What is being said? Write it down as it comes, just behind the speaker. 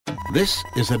This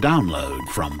is a download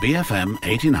from BFM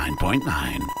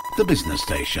 89.9, the business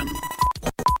station.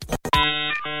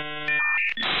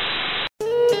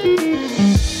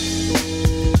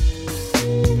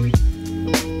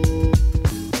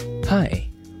 Hi,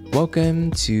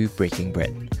 welcome to Breaking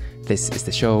Bread. This is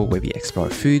the show where we explore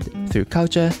food through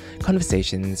culture,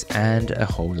 conversations, and a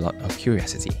whole lot of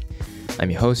curiosity. I'm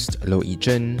your host, Lo Yi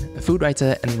Jun, a food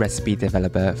writer and recipe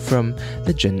developer from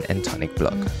the Jun and Tonic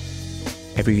blog.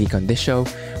 Every week on this show,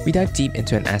 we dive deep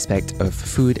into an aspect of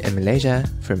food in Malaysia,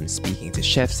 from speaking to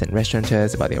chefs and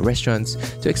restaurateurs about their restaurants,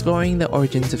 to exploring the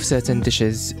origins of certain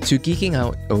dishes, to geeking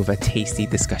out over tasty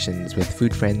discussions with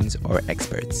food friends or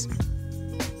experts.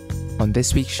 On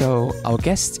this week's show, our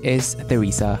guest is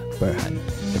Theresa Burhan,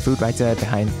 the food writer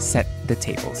behind Set the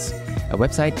Tables, a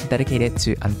website dedicated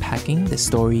to unpacking the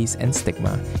stories and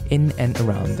stigma in and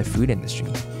around the food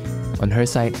industry. On her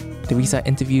site, Theresa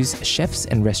interviews chefs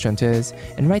and restaurateurs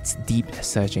and writes deep,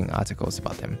 searching articles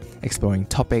about them, exploring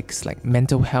topics like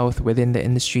mental health within the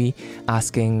industry,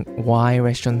 asking why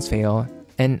restaurants fail,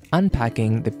 and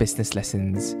unpacking the business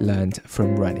lessons learned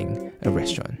from running a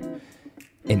restaurant.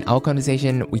 In our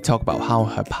conversation, we talk about how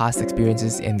her past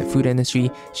experiences in the food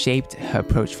industry shaped her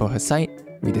approach for her site.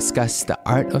 We discuss the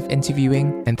art of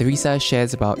interviewing, and Theresa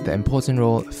shares about the important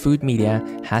role food media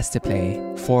has to play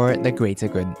for the greater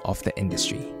good of the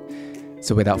industry.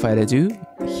 So without further ado,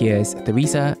 here's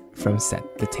Theresa from Set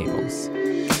the Tables.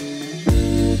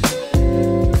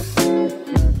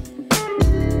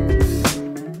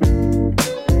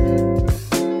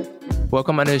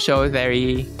 Welcome on the show,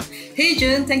 Therry. Hey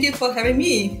Jun, thank you for having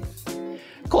me.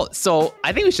 Cool. So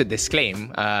I think we should disclaim,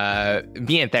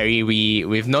 me and Therry,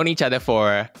 we've known each other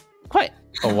for quite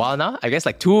a while now. I guess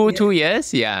like two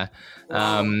years. Yeah.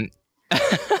 Wow.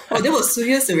 Oh, that was 2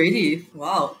 years already.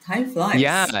 Wow, time flies.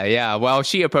 Yeah. Well,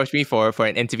 she approached me for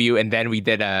an interview, and then we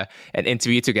did an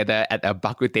interview together at a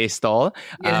bak kut teh stall.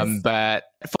 Yes. But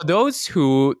for those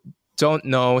who don't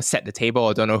know Set the Table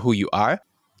or don't know who you are,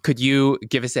 could you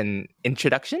give us an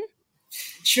introduction?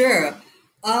 Sure.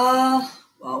 Well,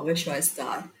 where should I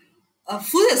start?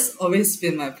 Food has always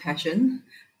been my passion.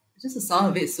 Just the sound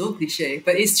of it is so cliche,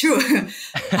 but it's true.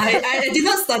 I did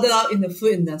not start out in the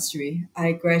food industry.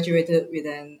 I graduated with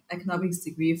an economics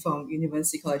degree from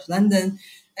University College London,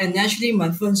 and naturally my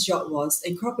first job was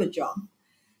a corporate job.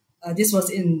 This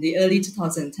was in the early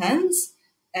 2010s,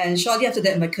 and shortly after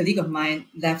that, my colleague of mine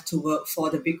left to work for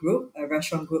the Big Group, a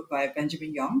restaurant group by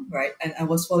Benjamin Yong, right? And I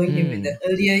was following him in the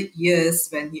earlier years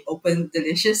when he opened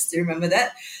Delicious. Do you remember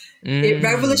that? It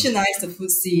revolutionized the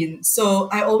food scene. So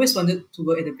I always wanted to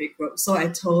work in a big group. So I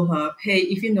told her, hey,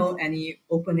 if you know any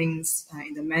openings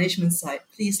in the management side,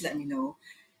 please let me know.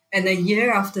 And a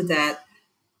year after that,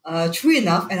 true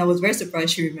enough, and I was very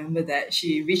surprised she remembered that,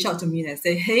 she reached out to me and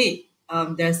said, hey,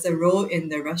 there's a role in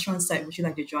the restaurant side. Would you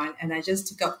like to join? And I just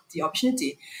took up the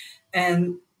opportunity.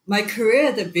 And my career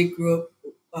at the big group,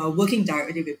 working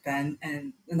directly with Ben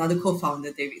and another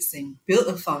co-founder, David Singh, built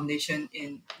a foundation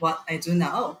in what I do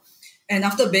now. And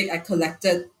after Big, I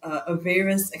collected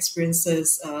various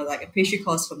experiences, like a pastry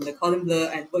course from the Cordon Bleu.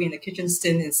 I worked in a kitchen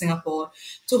stint in Singapore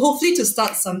to hopefully to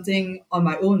start something on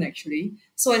my own, actually.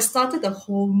 So I started a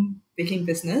home baking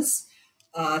business,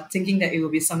 thinking that it will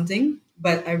be something.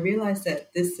 But I realized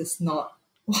that this is not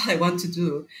what I want to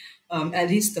do, at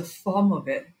least the form of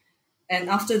it. And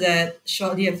after that,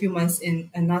 shortly a few months in,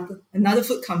 another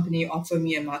food company offered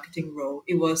me a marketing role.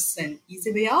 It was an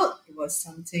easy way out. It was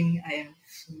something I am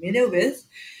familiar with.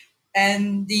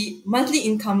 And the monthly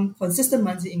income, consistent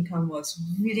monthly income, was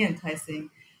really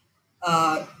enticing.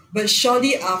 But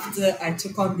shortly after I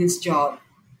took on this job,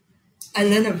 I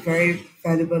learned a very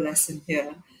valuable lesson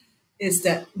here, is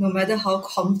that no matter how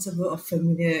comfortable or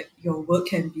familiar your work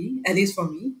can be, at least for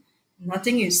me,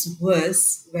 nothing is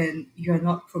worse when you're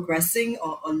not progressing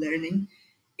or learning.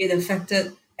 It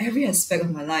affected every aspect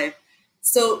of my life.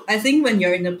 So I think when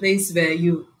you're in a place where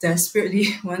you desperately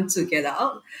want to get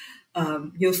out,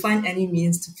 you'll find any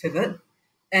means to pivot.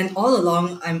 And all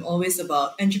along, I'm always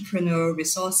about entrepreneurial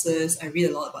resources. I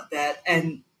read a lot about that.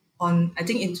 And I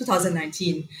think in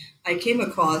 2019, I came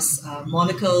across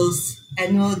Monocle's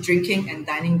annual drinking and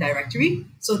dining directory.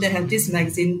 So they have this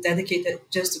magazine dedicated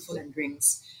just to food and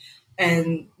drinks.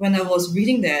 And when I was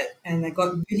reading that, and I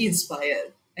got really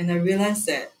inspired, and I realized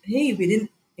that, hey, within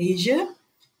Asia,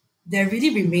 there really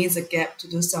remains a gap to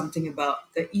do something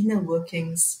about the inner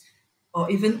workings or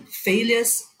even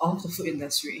failures of the food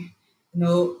industry.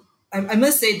 I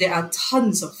must say there are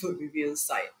tons of food reviews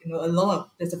site.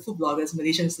 There's the food bloggers,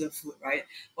 Malaysians love food, right?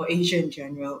 Or Asia in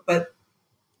general. But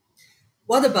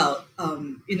what about,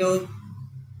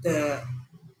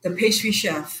 the the pastry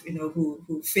chef,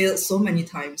 who failed so many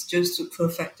times just to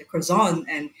perfect the croissant,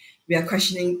 and we are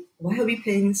questioning why are we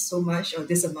paying so much or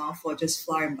this amount for just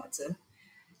flour and butter.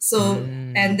 So,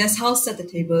 and that's how Set the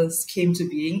Tables came to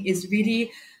being. It's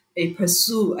really a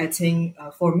pursuit, I think,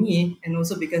 for me, and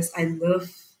also because I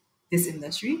love this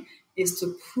industry, is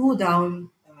to pull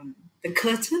down the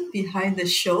curtain behind the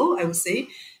show, I would say,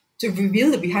 to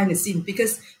reveal the behind the scene.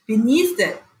 Because beneath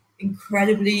that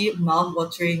incredibly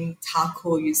mouth-watering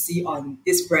taco you see on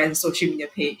this brand's social media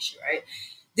page, right?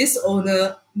 This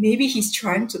owner, maybe he's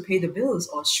trying to pay the bills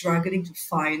or struggling to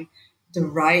find the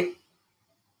right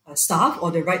staff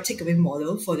or the right takeaway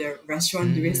model for their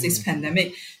restaurant during this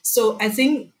pandemic. So I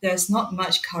think there's not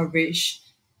much coverage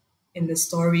in the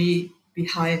story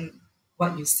behind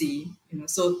what you see.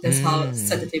 So that's how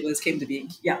Set the Tables came to be.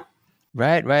 Yeah.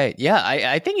 Right. Yeah,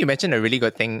 I think you mentioned a really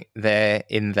good thing there,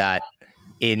 in that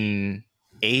in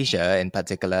Asia in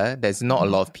particular, there's not a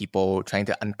lot of people trying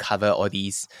to uncover all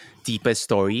these deeper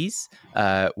stories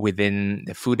within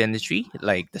the food industry,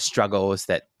 like the struggles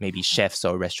that maybe chefs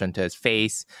or restaurateurs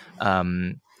face.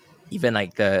 Even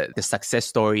like the success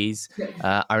stories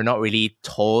are not really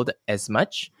told as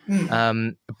much.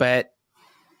 But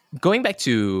going back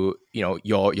to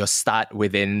your start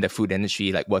within the food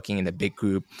industry, like working in a big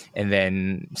group and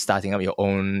then starting up your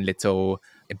own little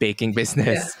baking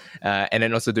business, and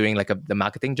then also doing like the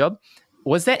marketing job,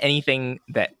 was there anything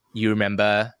that you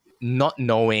remember not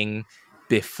knowing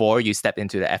before you stepped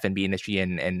into the F&B industry,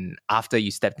 and after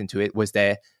you stepped into it, was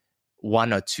there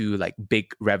one or two like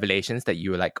big revelations that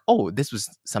you were like, oh, this was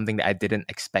something that I didn't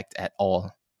expect at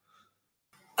all?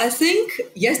 I think,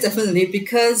 yes, definitely,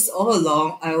 because all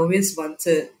along I always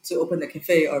wanted to open a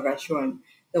cafe or restaurant.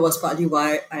 That was partly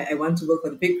why I want to work for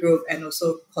the big group and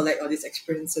also collect all these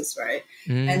experiences, right?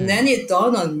 And then it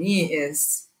dawned on me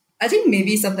is, I think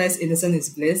maybe sometimes innocent is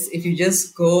bliss if you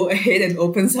just go ahead and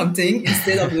open something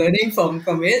instead of learning from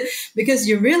it, because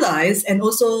you realize, and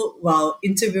also while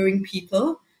interviewing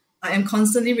people, I am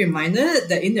constantly reminded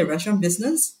that in the restaurant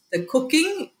business, the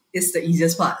cooking is the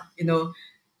easiest part.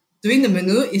 Doing the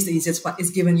menu is the easiest part.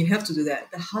 It's given, you have to do that.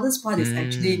 The hardest part is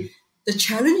actually, the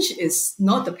challenge is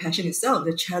not the passion itself.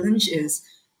 The challenge is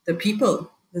the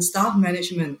people, the staff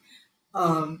management,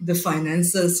 the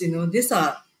finances. These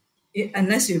are,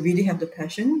 unless you really have the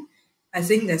passion, I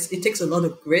think it takes a lot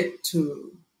of grit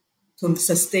to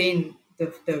sustain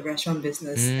the restaurant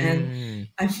business. And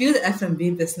I feel the F&B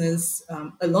business,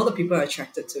 a lot of people are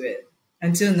attracted to it.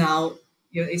 Until now,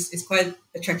 it's quite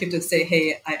attractive to say,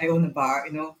 hey, I own a bar,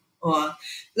 or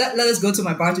let us go to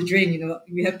my bar to drink.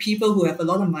 We have people who have a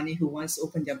lot of money who wants to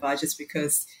open their bar just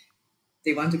because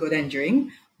they want to go there and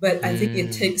drink. But I think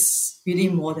it takes really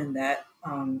more than that.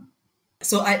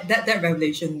 So that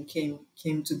revelation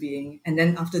came to being. And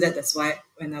then after that, that's why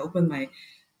when I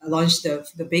launched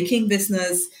the baking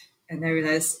business, and I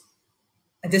realized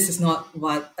this is not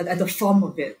what, at the form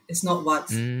of it, it's not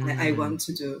what I want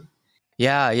to do.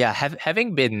 Yeah.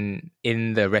 Having been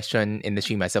in the restaurant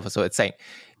industry myself also, it's like,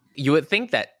 you would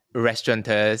think that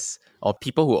restaurateurs or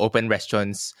people who open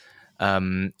restaurants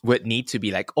would need to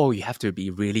be like, oh, you have to be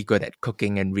really good at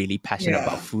cooking and really passionate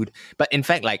about food. But in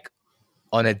fact, like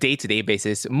on a day-to-day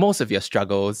basis, most of your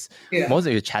struggles, most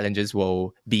of your challenges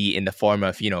will be in the form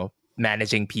of,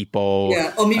 managing people.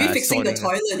 Yeah, or maybe fixing the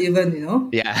toilet even,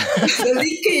 Yeah. the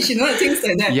leakage, things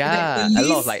like that. Yeah, a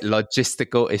lot of like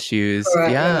logistical issues.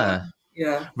 Correct,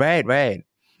 yeah. Right.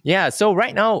 Yeah, so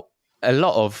right now, a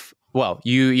lot of, well,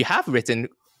 you have written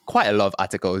quite a lot of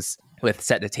articles with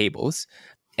Set the Tables.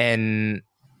 And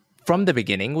from the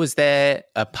beginning, was there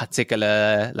a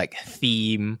particular like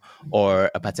theme or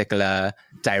a particular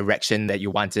direction that you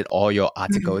wanted all your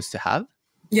articles to have?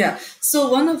 Yeah.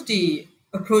 So one of the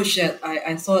approach that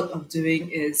I thought of doing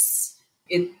is,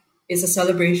 it is a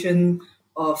celebration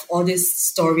of all these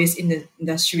stories in the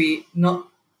industry, not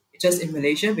just in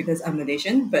Malaysia because I'm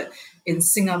Malaysian, but in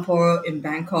Singapore, in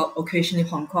Bangkok, occasionally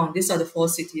Hong Kong. These are the 4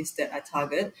 cities that I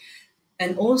target.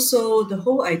 And also the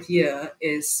whole idea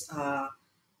is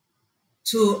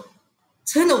to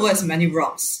turn over as many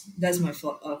rocks. That's my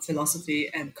philosophy,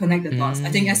 and connect the dots. I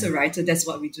think as a writer, that's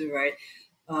what we do, right?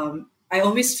 I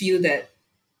always feel that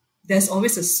there's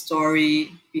always a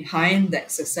story behind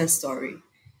that success story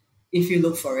if you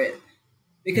look for it.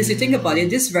 Because you think about it,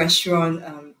 this restaurant,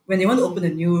 when they want to open a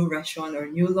new restaurant or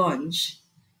a new launch,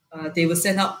 they will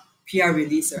send out PR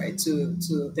release, right, to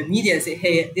the media and say,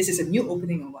 hey, this is a new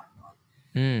opening and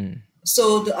whatnot.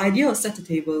 So the idea of Set the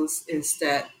Tables is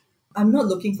that I'm not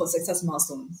looking for success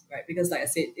milestones, right? Because like I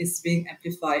said, it's being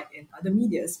amplified in other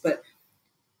medias, but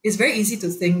it's very easy to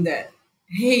think that,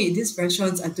 hey, these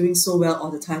restaurants are doing so well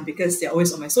all the time because they're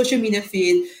always on my social media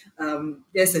feed.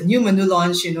 There's a new menu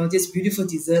launch, these beautiful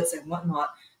desserts and whatnot.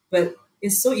 But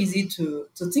it's so easy to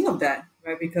think of that,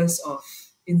 right? Because of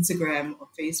Instagram or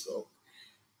Facebook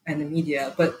and the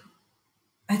media. But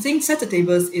I think Set the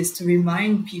Tables is to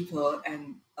remind people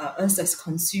and us as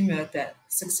consumer that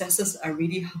successes are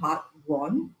really hard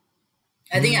won.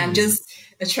 I think I'm just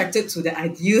attracted to the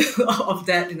idea of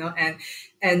that,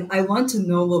 and I want to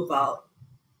know about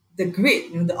the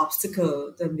grit, the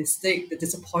obstacle, the mistake, the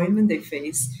disappointment they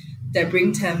face that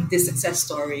bring them this success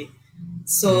story.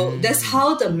 So that's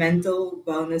how the mental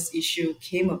wellness issue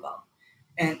came about.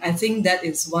 And I think that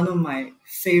is one of my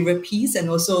favorite pieces. And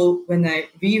also when I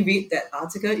reread that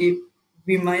article, it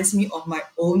reminds me of my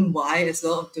own why as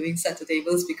well of doing Set the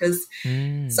Tables, because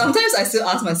sometimes I still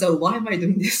ask myself, why am I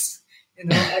doing this?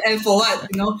 And for what,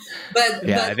 But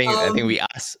Yeah, but I think we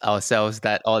ask ourselves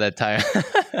that all the time.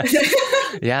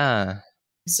 Yeah.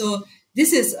 So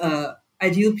this is a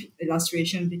ideal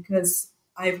illustration because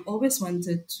I've always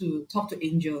wanted to talk to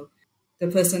Angel, the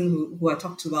person who I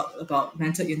talked to about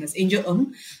mental illness. Angel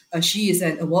Ng, she is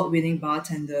an award-winning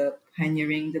bartender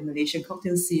pioneering the Malaysian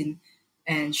cocktail scene,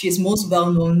 and she is most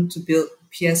well known to build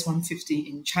PS150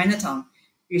 in Chinatown,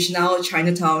 which now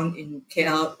Chinatown in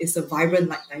KL is a vibrant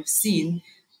nightlife scene,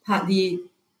 partly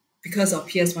because of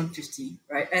PS150,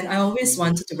 right? And I always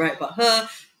wanted to write about her,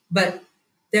 but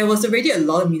there was already a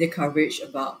lot of media coverage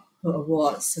about her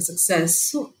awards, her success.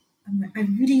 So I'm like, I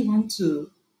really want to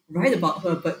write about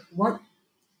her, but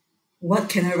what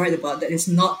can I write about that is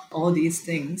not all these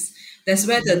things? That's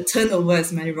where the turnover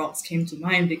as many rocks came to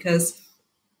mind, because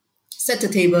Set the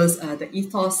Tables, the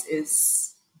ethos is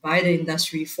by the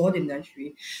industry, for the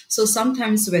industry. So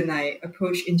sometimes when I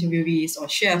approach interviewees or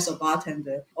chefs or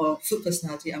bartender or food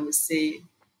personality, I would say,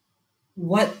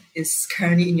 what is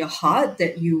currently in your heart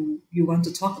that you want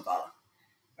to talk about,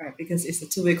 right? Because it's a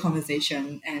two-way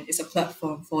conversation and it's a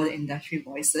platform for the industry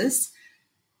voices.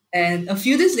 And a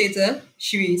few days later,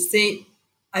 she said,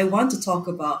 I want to talk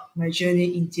about my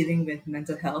journey in dealing with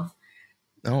mental health.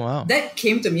 Oh, wow. That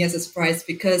came to me as a surprise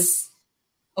because,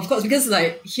 of course, because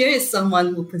like here is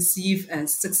someone who perceived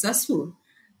as successful.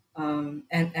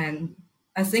 And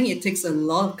I think it takes a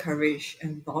lot of courage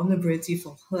and vulnerability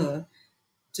for her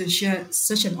to share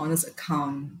such an honest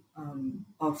account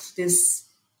of this,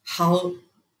 how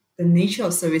the nature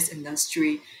of service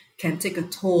industry can take a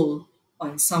toll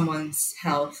on someone's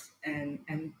health, and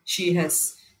she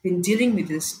has been dealing with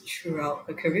this throughout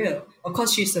her career. Of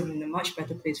course, she's in a much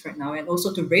better place right now, and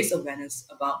also to raise awareness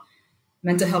about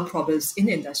mental health problems in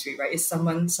the industry, right? It's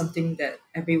something that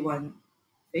everyone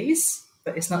face,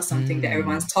 but it's not something that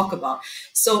everyone's talk about.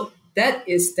 So that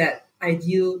is that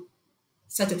ideal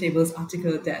Set the Tables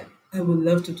article that I would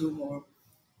love to do more.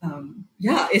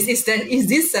 Is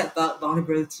this about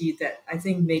vulnerability that I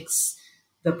think makes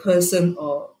the person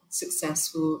or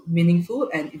successful meaningful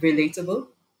and relatable.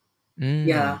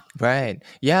 Yeah. Right.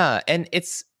 Yeah. And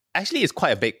it's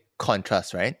quite a big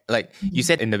contrast, right? Like you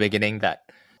said in the beginning that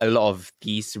a lot of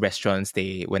these restaurants,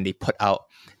 when they put out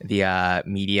their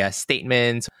media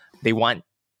statements, they want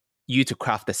you to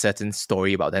craft a certain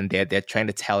story about them. They're trying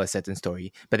to tell a certain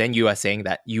story. But then you are saying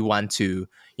that you want to,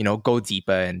 go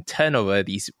deeper and turn over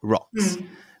these rocks.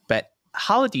 But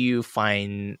how do you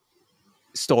find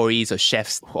stories or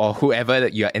chefs or whoever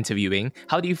that you're interviewing?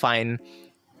 How do you find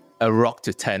a rock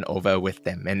to turn over with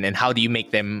them? And how do you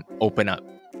make them open up?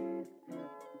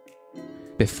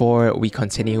 Before we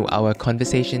continue our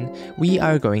conversation, we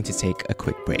are going to take a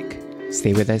quick break.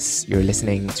 Stay with us. You're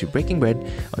listening to Breaking Bread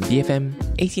on BFM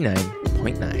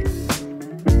 89.9.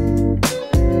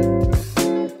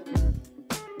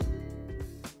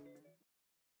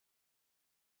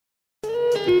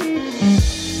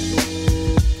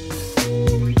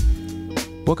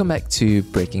 Welcome back to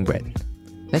Breaking Bread.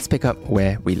 Let's pick up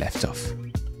where we left off.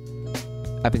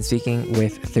 I've been speaking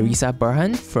with Theresa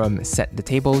Burhan from Set the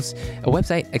Tables, a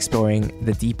website exploring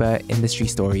the deeper industry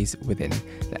stories within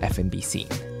the F&B scene.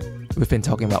 We've been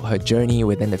talking about her journey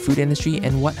within the food industry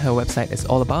and what her website is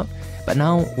all about, but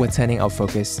now we're turning our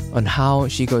focus on how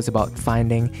she goes about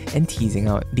finding and teasing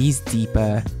out these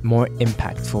deeper, more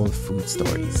impactful food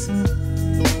stories.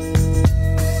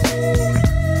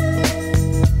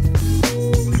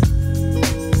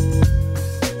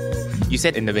 You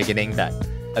said in the beginning that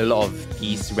a lot of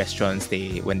these restaurants,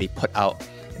 when they put out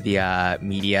their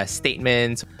media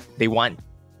statements, they want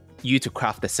you to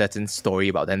craft a certain story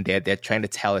about them. They're trying to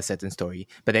tell a certain story.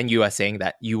 But then you are saying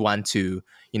that you want to,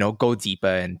 go deeper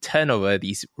and turn over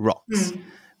these rocks.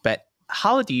 But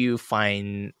how do you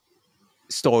find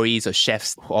stories or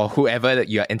chefs or whoever that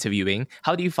you're interviewing?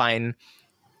 How do you find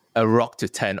a rock to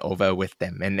turn over with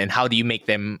them, and how do you make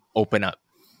them open up?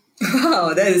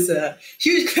 Wow, that is a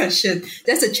huge question.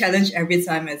 That's a challenge every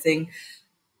time, I think.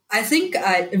 I think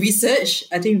research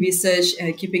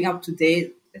and keeping up to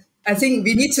date. I think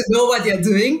we need to know what they're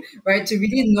doing, right? To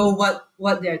really know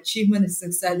what their achievement and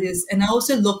success is. And I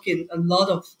also look in a lot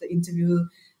of the interview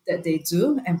that they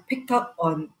do and pick up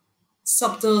on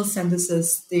subtle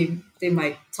sentences they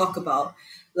might talk about.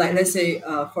 Like, let's say,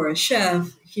 for a chef,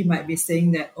 he might be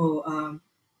saying that,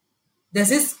 there's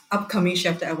this upcoming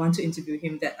chef that I want to interview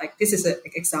him, that, like, this is an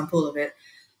example of it.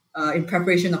 In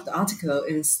preparation of the article,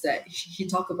 is that he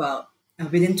talked about,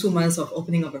 within 2 months of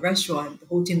opening of a restaurant, the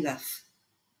whole team left.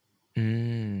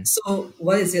 So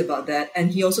what is it about that?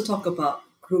 And he also talked about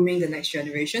grooming the next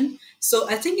generation. So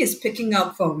I think it's picking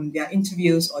up from their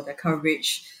interviews or their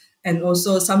coverage, and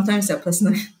also sometimes their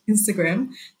personal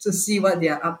Instagram, to see what they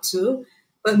are up to.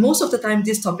 But most of the time,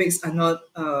 these topics are not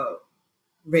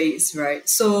raised, right?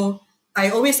 So I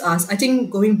always ask, I think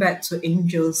going back to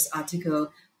Angel's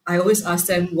article, I always ask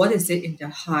them, what is it in their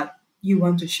heart you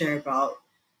want to share about,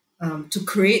 to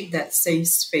create that safe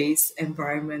space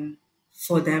environment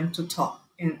for them to talk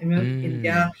in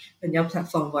their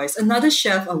platform voice. Another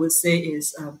chef I would say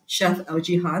is Chef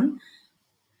LG Han.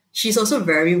 She's also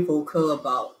very vocal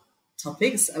about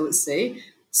topics, I would say.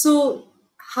 So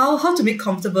how to be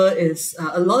comfortable is,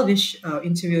 a lot of these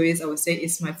interviewees, I would say,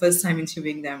 it's my first time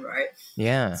interviewing them, right?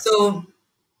 Yeah. So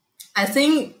I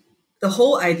think the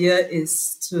whole idea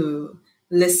is to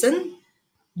listen.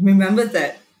 Remember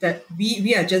that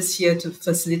we are just here to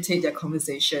facilitate their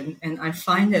conversation. And I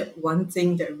find that one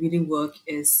thing that really works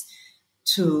is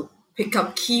to pick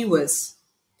up keywords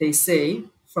they say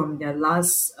from their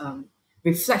last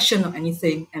reflection or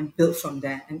anything, and build from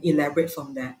there and elaborate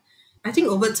from there. I think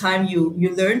over time you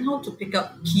learn how to pick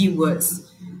up keywords.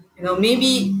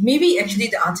 Maybe actually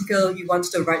the article you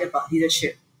wanted to write about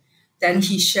leadership, then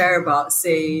he shared about,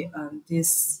 say,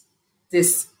 this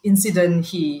incident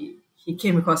he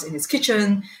came across in his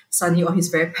kitchen suddenly, or he's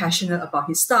very passionate about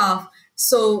his staff.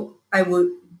 So I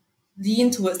would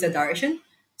lean towards that direction.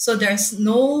 So there's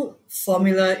no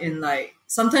formula in, like,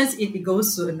 sometimes it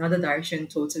goes to another direction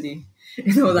totally.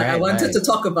 Like, I wanted to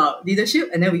talk about leadership,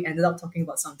 and then we ended up talking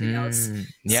about something else.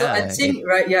 So I think,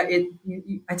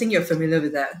 I think you're familiar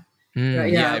with that.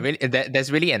 Right, yeah, really,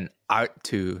 there's really an art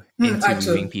to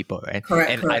interviewing people, right?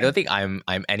 Correct. I don't think I'm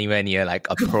anywhere near like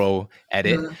a pro at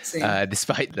it, Same.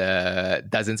 despite the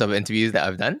dozens of interviews that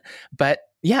I've done. But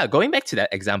yeah, going back to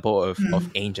that example of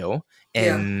Angel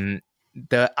and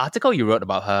the article you wrote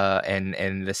about her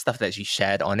and the stuff that she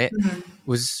shared on it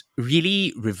was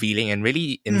really revealing and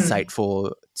really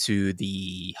insightful to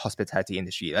the hospitality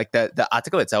industry. Like the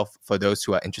article itself, for those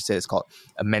who are interested, is called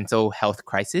A Mental Health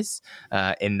Crisis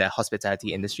in the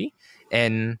Hospitality Industry.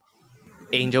 And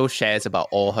Angel shares about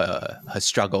all her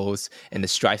struggles and the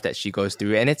strife that she goes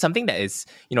through. And it's something that is,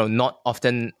 not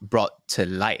often brought to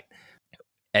light,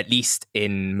 at least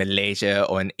in Malaysia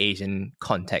or an Asian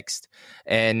context.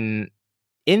 And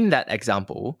in that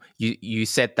example, you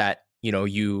said that,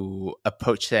 you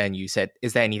approached her and you said,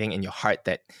 is there anything in your heart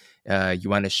that you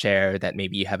want to share that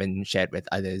maybe you haven't shared with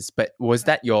others? But was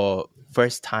that your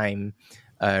first time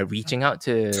reaching out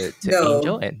to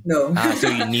Angel? No. So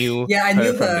you knew I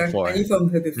knew from her. before. I knew from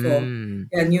her before.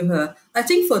 Yeah, I knew her. I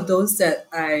think for those that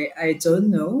I don't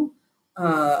know,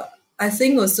 I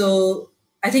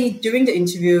think during the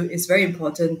interview, it's very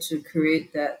important to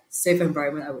create that safe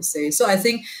environment, I would say. So I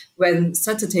think when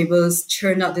Set the Tables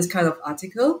churn out this kind of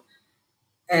article,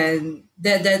 and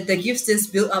that gives this,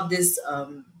 build up this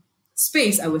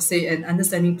space, I would say, an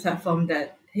understanding platform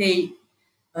that, hey,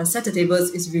 Set the Tables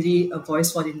is really a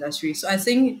voice for the industry. So I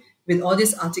think with all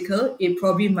this article, it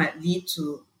probably might lead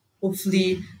to,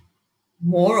 hopefully,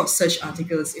 more of such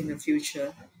articles in the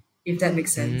future, if that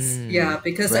makes sense. Yeah,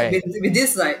 because right.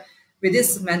 with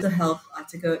this mental health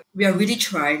article, we are really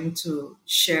trying to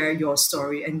share your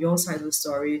story and your side of the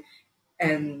story,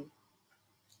 and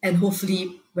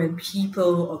hopefully when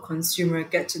people or consumer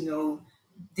get to know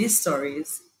these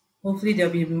stories, hopefully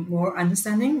there'll be more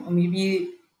understanding, or maybe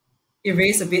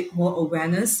erase a bit more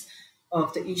awareness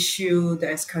of the issue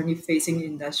that is currently facing the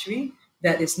industry,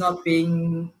 that is not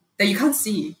being, that you can't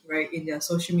see, right, in their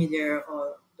social media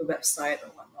or the website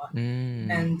or whatnot.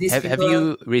 And these have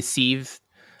you received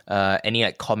any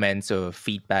like comments or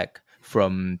feedback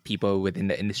from people within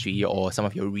the industry, or some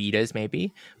of your readers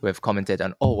maybe, who have commented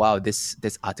on, oh wow, this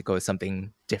article is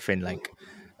something different, like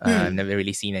I've never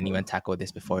really seen anyone tackle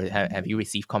this before? Have you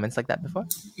received comments like that before?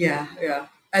 Yeah.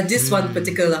 This one in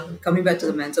particular, coming back to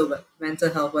the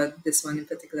mental health one, this one in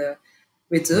particular,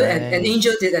 we do, and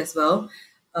Angel did as well.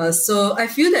 So I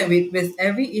feel that with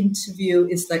every interview,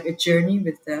 it's like a journey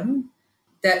with them.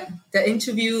 That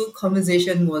interview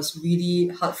conversation was really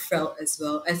heartfelt as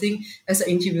well. I think as an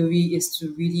interviewee is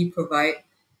to really provide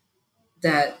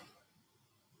that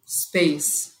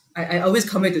space. I always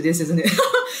come back to this, isn't it?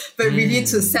 But really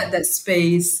to set that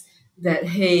space that,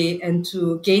 hey, and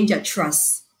to gain their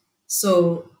trust.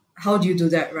 So how do you do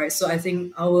that, right? So I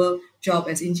think our job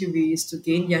as interviewees is to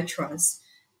gain their trust.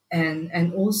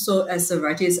 And also as a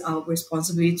writer, it's our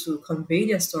responsibility to convey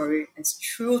their story as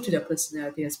true to their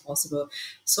personality as possible.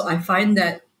 So I find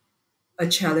that a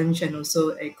challenge and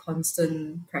also a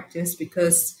constant practice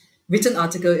because written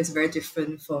article is very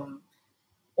different from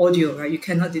audio, right? You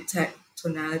cannot detect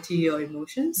tonality or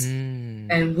emotions,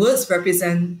 and words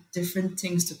represent different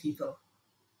things to people.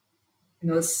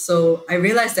 So I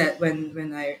realized that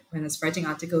when I was writing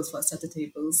articles for Saturday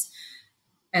Tables,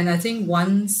 and I think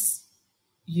once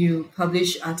you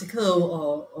publish article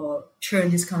or churn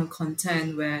this kind of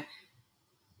content where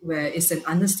it's an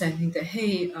understanding that,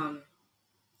 hey,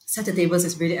 Saturday Tables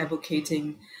is really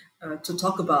advocating to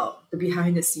talk about the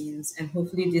behind the scenes, and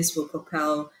hopefully this will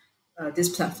propel this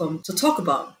platform to talk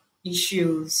about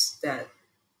issues that,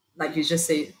 like you just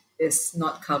said, is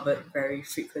not covered very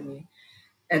frequently.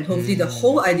 And hopefully the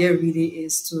whole idea really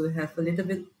is to have a little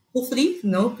bit, hopefully,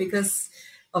 because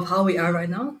of how we are right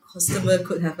now, customer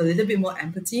could have a little bit more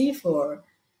empathy for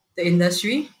the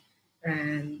industry,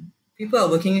 and people are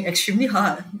working extremely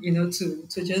hard,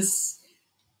 to just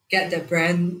get that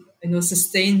brand,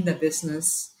 sustain the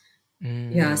business.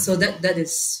 Yeah, so that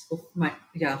is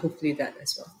hopefully that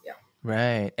as well. Yeah.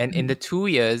 Right. And in the 2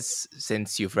 years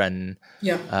since you've run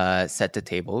Yeah. Set the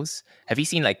Tables, have you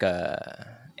seen like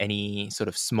any sort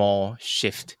of small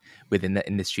shift within the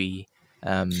industry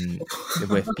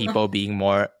with people being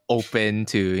more open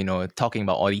to, talking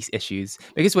about all these issues?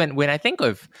 Because when I think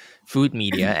of food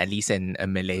media, at least in a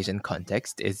Malaysian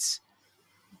context, it's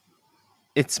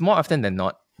more often than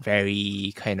not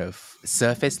very kind of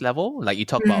surface level. Like you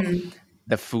talk about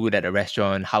the food at a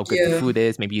restaurant, how good the Yeah. food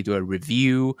is. Maybe you do a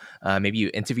review. Maybe you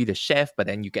interview the chef, but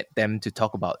then you get them to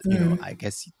talk about, I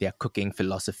guess their cooking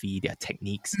philosophy, their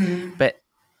techniques. But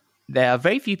there are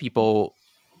very few people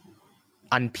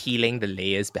unpeeling the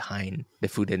layers behind the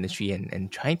food industry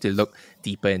and trying to look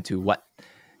deeper into what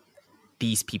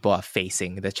these people are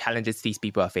facing, the challenges these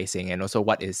people are facing, and also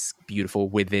what is beautiful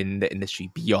within the industry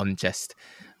beyond just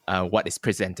what is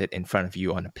presented in front of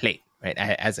you on a plate, right,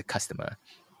 as a customer.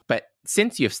 But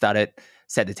since you've started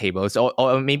Set the Tables,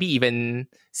 or maybe even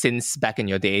since back in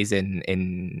your days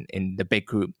in the big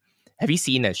group, have you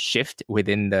seen a shift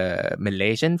within the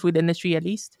Malaysian food industry at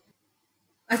least?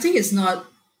 I think it's not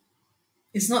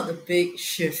a big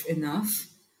shift enough.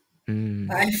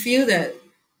 I feel that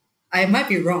I might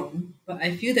be wrong, but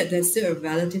I feel that there's still a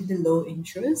relatively low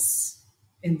interest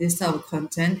in this type of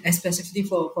content, especially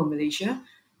for Malaysia,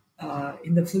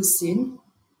 in the food scene.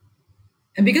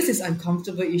 And because it's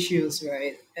uncomfortable issues,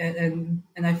 right? And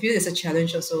I feel it's a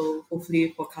challenge also,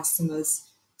 hopefully, for customers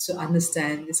to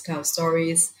understand this kind of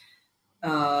stories.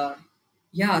 So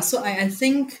I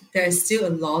think there's still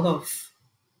a lot of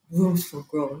room for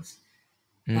growth.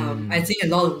 I think a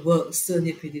lot of work still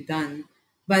need to be done.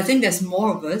 But I think there's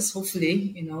more of us,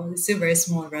 hopefully, it's still very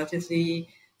small, relatively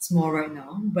small right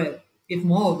now. But if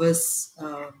more of us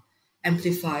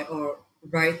amplify or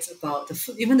write about the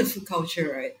food, even the food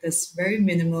culture, right? There's very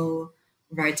minimal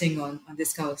writing on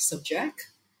this kind of subject.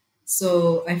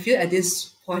 So I feel at this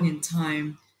point in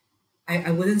time, I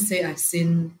wouldn't say I've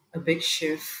seen a big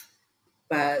shift,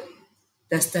 but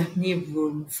there's definitely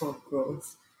room for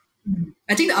growth.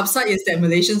 I think the upside is that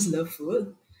Malaysians love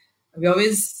food. We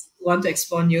always want to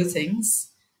explore new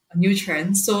things, new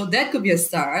trends. So that could be a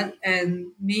start.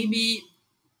 And maybe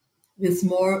with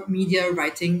more media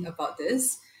writing about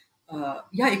this,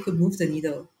 it could move the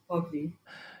needle, probably.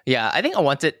 Yeah, I think I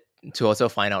wanted to also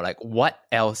find out like what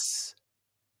else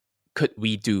could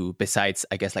we do besides,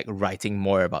 I guess, like writing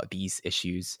more about these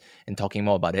issues and talking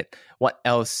more about it? What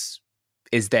else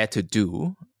is there to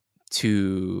do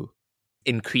to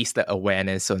increase the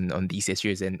awareness on these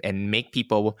issues and make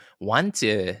people want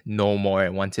to know more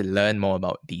and want to learn more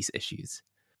about these issues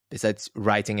besides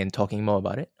writing and talking more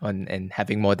about it and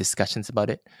having more discussions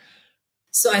about it?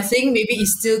 So I think maybe it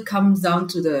still comes down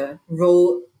to the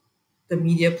role the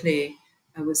media play,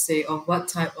 I would say, of what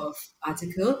type of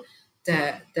article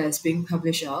that's being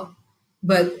published out.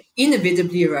 But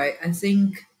inevitably, right, I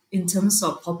think in terms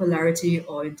of popularity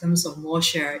or in terms of more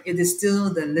share, it is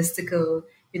still the listicle,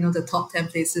 the top 10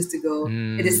 places to go.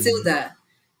 It is still there.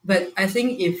 But I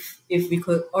think if we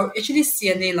could, or actually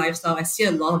CNA Lifestyle, I see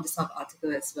a lot of this type of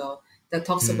article as well that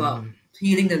talks about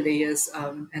peeling the layers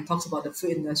and talks about the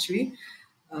food industry,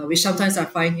 which sometimes I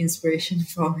find inspiration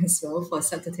from as well for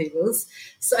Set the Tables.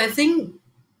 So I think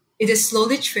it is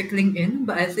slowly trickling in,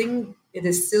 but I think it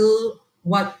is still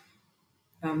what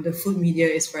the food media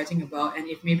is writing about. And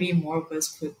if maybe more of us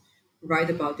could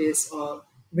write about this or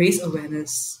raise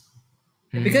awareness,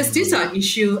 because these are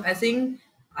issues I think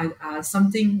are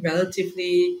something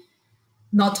relatively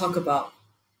not talked about.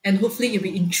 And hopefully it'll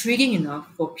be intriguing enough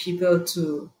for people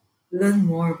to learn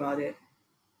more about it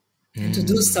and to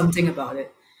do something about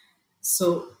it.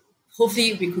 So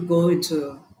hopefully we could go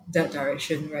into that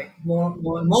direction, right? More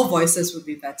voices would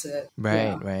be better.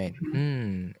 Right, right.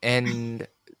 And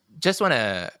just want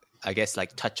to, I guess,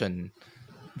 like touch on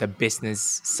the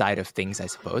business side of things, I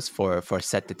suppose, for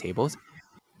Set the Tables.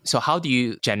 So how do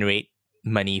you generate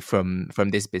money from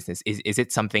this business? Is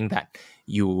it something that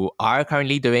you are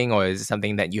currently doing, or is it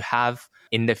something that you have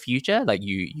in the future? Like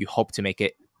you hope to make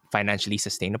it financially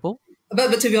sustainable?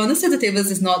 But to be honest, Set the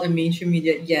Tables is not a mainstream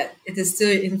media yet. It is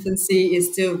still in infancy.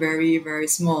 It's still very, very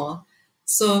small.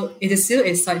 So it is still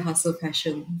a side hustle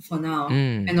passion for now.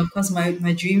 And of course, my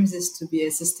dreams is to be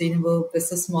a sustainable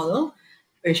business model,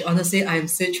 which honestly, I'm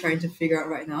still trying to figure out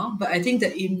right now. But I think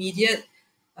the immediate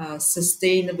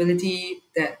sustainability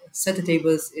that Set the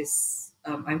Tables is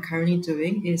I'm currently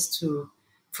doing is to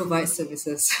provide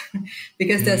services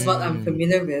because that's what I'm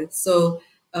familiar with. So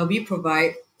we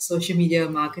provide social media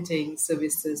marketing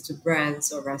services to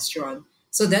brands or restaurants.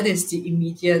 So that is the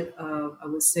immediate, I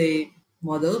would say,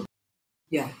 model.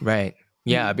 Yeah. Right.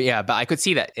 Yeah, but I could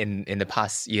see that in the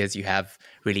past years you have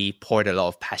really poured a lot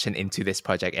of passion into this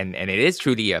project, and it is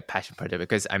truly a passion project,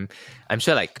 because I'm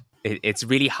sure like it's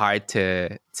really hard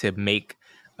to make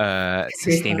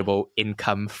sustainable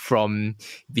income from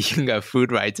being a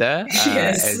food writer,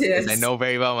 yes. as I know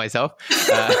very well myself.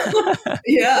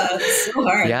 Yeah, it's so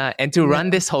hard. Yeah, and to run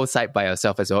this whole site by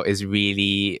yourself as well is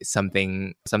really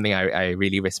something I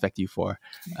really respect you for.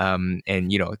 And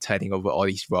turning over all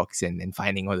these rocks and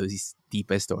finding all these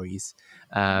deeper stories.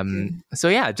 So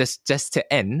yeah, just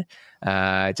to end,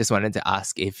 just wanted to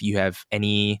ask if you have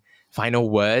any final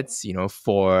words,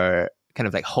 for kind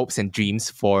of like hopes and dreams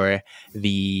for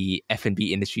the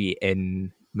F&B industry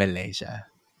in Malaysia.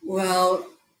 Well,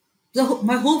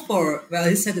 my hope for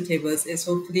Set the Tables is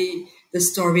hopefully the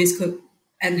stories could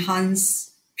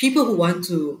enhance people who want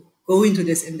to go into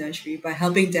this industry by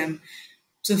helping them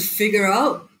to figure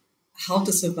out how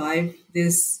to survive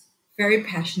this very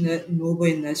passionate, noble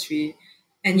industry,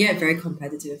 and yet very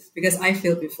competitive, because I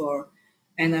failed before.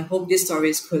 And I hope these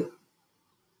stories could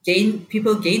gain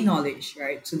knowledge,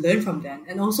 right, to learn from them.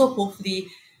 And also hopefully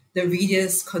the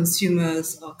readers,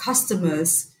 consumers, or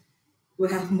customers will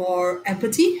have more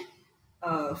empathy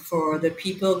for the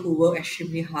people who work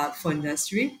extremely hard for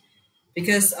industry.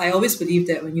 Because I always believe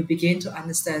that when you begin to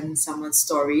understand someone's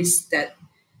stories, that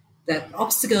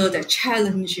obstacle, that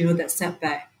challenge, that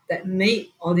setback, that made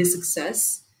all this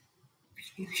success,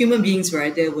 human beings,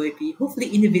 right, there will be hopefully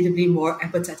inevitably more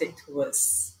empathetic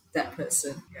towards that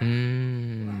person.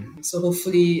 Yeah. So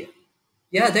hopefully,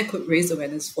 that could raise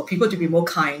awareness for people to be more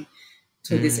kind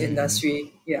to this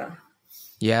industry. Yeah.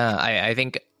 Yeah, I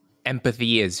think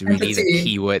empathy is really the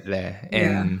key word there.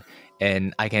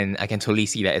 And I can totally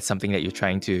see that it's something that you're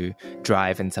trying to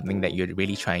drive and something that you're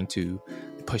really trying to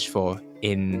push for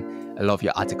in a lot of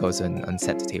your articles on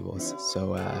Set the Tables.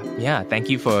 So thank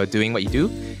you for doing what you do,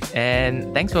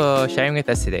 and thanks for sharing with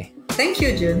us today. Thank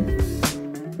you, Jun.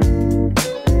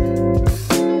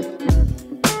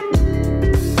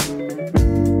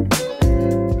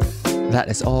 That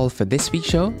is all for this week's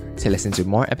show. To listen to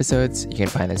more episodes, you can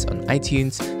find us on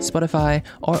iTunes, Spotify,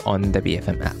 or on the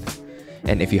BFM app.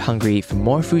 And if you're hungry for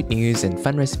more food news and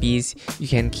fun recipes, you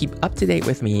can keep up to date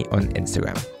with me on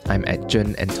Instagram. I'm at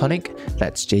Jun&Tonic,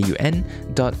 that's JUN.AND.TONIC.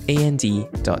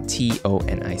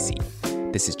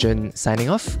 This is Jun signing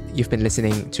off. You've been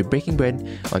listening to Breaking Bread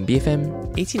on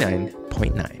BFM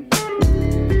 89.9.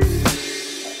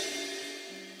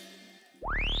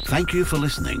 Thank you for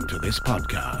listening to this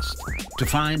podcast. To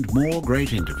find more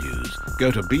great interviews, go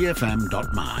to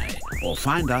bfm.my or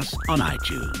find us on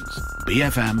iTunes.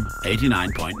 BFM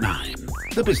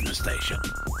 89.9, the business station.